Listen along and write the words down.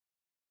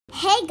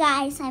Hey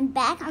guys, I'm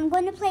back. I'm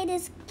going to play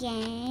this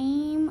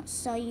game.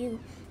 So you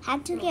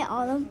have to get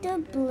all of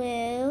the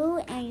blue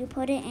and you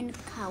put it in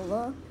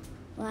color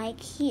like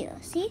here.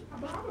 See?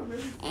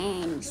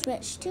 And you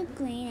switch to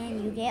green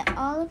and you get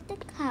all of the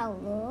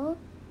color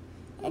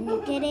and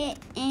you get it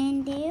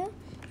in there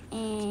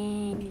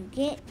and you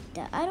get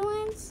the other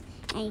ones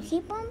and you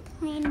keep on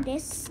playing.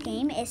 This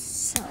game is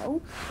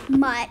so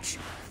much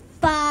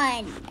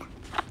fun.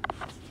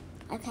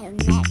 Okay,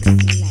 next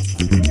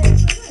level.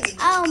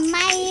 Oh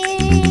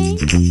man!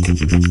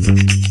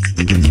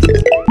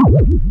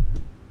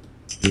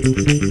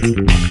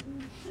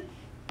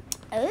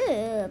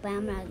 Oh, but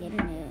I'm not getting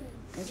it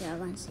because y'all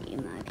gonna see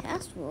my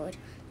password,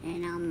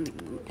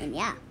 and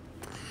yeah.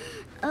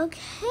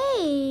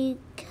 Okay,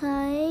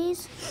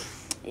 guys,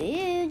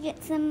 you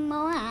get some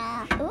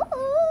more.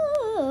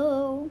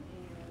 Ooh.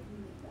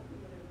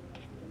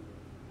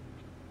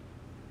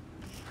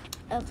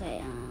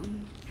 Okay,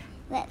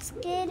 let's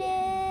get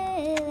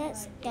it.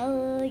 Let's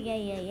go.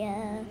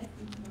 Yeah.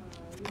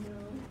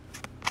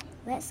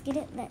 Let's get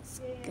it. Let's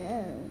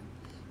go.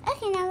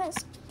 Okay, now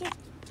let's get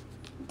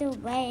the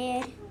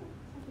red.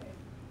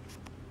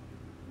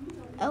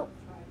 Oh,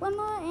 one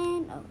more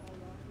and oh.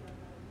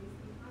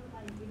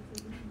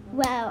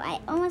 Wow, I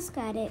almost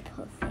got it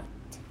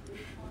perfect.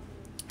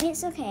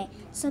 It's okay.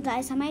 So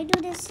guys, I might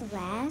do this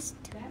last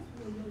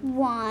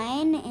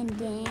one and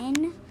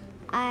then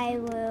I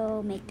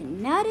will make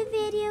another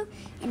video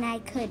and I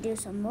could do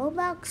some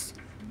Roblox.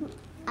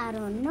 I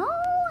don't know.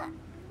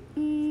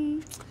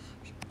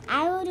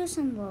 I will do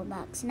some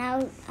Roblox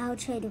and I'll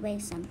trade away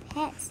some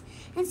pets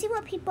and see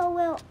what people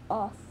will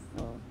offer.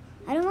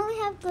 I don't really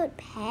have good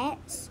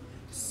pets,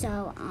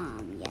 so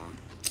yeah.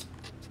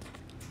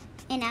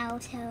 And I'll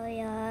tell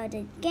you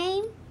the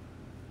game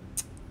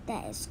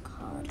that is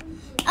called.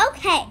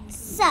 Okay,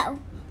 so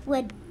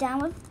we're done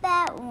with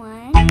that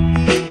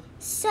one.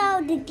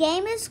 So the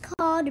game is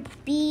called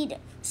Bead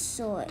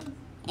Sword,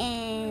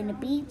 and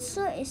Bead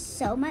Sword is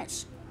so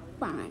much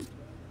fun.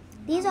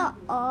 These are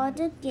all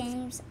the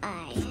games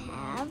I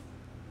have.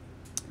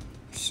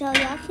 So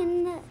y'all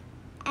can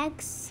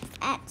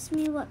ask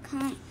me what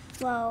kind.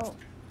 Well,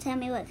 tell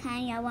me what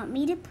kind y'all want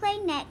me to play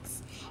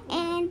next.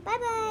 And bye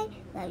bye.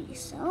 Love you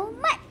so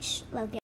much. Love you.